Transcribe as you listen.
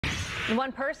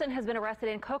One person has been arrested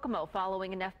in Kokomo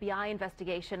following an FBI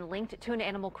investigation linked to an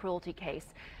animal cruelty case.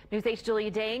 News 8's Julia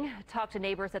Dang talked to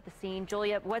neighbors at the scene.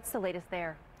 Julia, what's the latest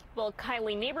there? Well,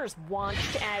 Kylie, neighbors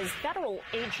watched as federal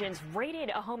agents raided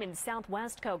a home in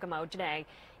southwest Kokomo today.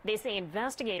 They say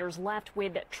investigators left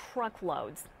with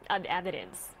truckloads of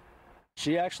evidence.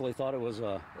 She actually thought it was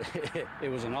it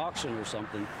was an auction or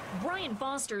something. Brian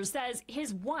Foster says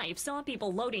his wife saw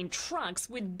people loading trucks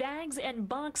with bags and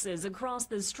boxes across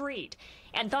the street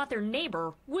and thought their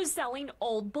neighbor was selling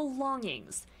old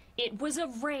belongings. It was a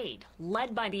raid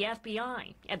led by the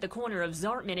FBI at the corner of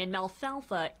Zartman and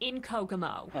Malfalfa in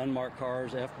Kokomo. Unmarked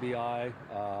cars, FBI,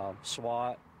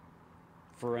 SWAT,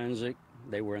 forensic.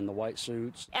 They were in the white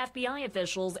suits. FBI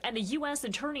officials and the U.S.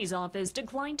 Attorney's Office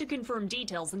declined to confirm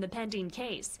details in the pending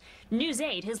case. News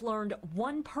 8 has learned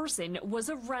one person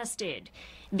was arrested.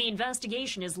 The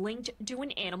investigation is linked to an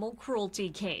animal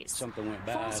cruelty case. Something went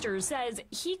bad. Foster says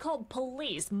he called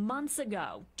police months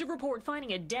ago to report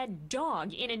finding a dead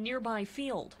dog in a nearby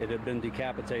field. It had been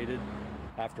decapitated.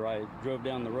 After I drove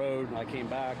down the road and I came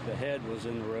back, the head was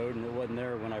in the road and it wasn't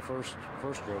there when I first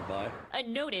drove by. A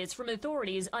notice from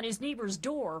authorities on his neighbor's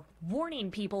door warning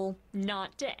people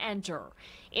not to enter.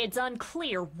 It's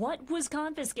unclear what was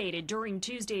confiscated during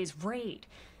Tuesday's raid.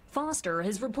 Foster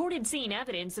has reported seeing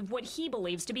evidence of what he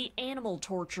believes to be animal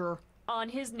torture on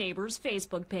his neighbor's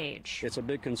Facebook page. It's a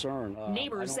big concern.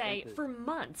 Neighbors say for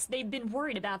months they've been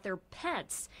worried about their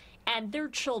pets and their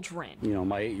children. You know,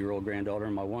 my 8-year-old granddaughter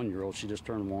and my 1-year-old, she just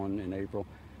turned 1 in April.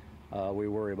 We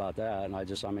worry about that,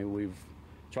 and we've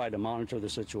tried to monitor the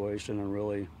situation and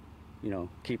really,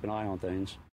 keep an eye on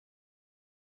things.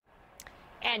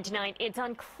 And tonight, it's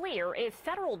unclear if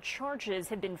federal charges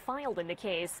have been filed in the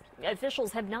case.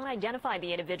 Officials have not identified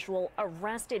the individual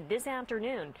arrested this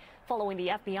afternoon following the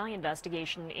FBI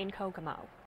investigation in Kokomo.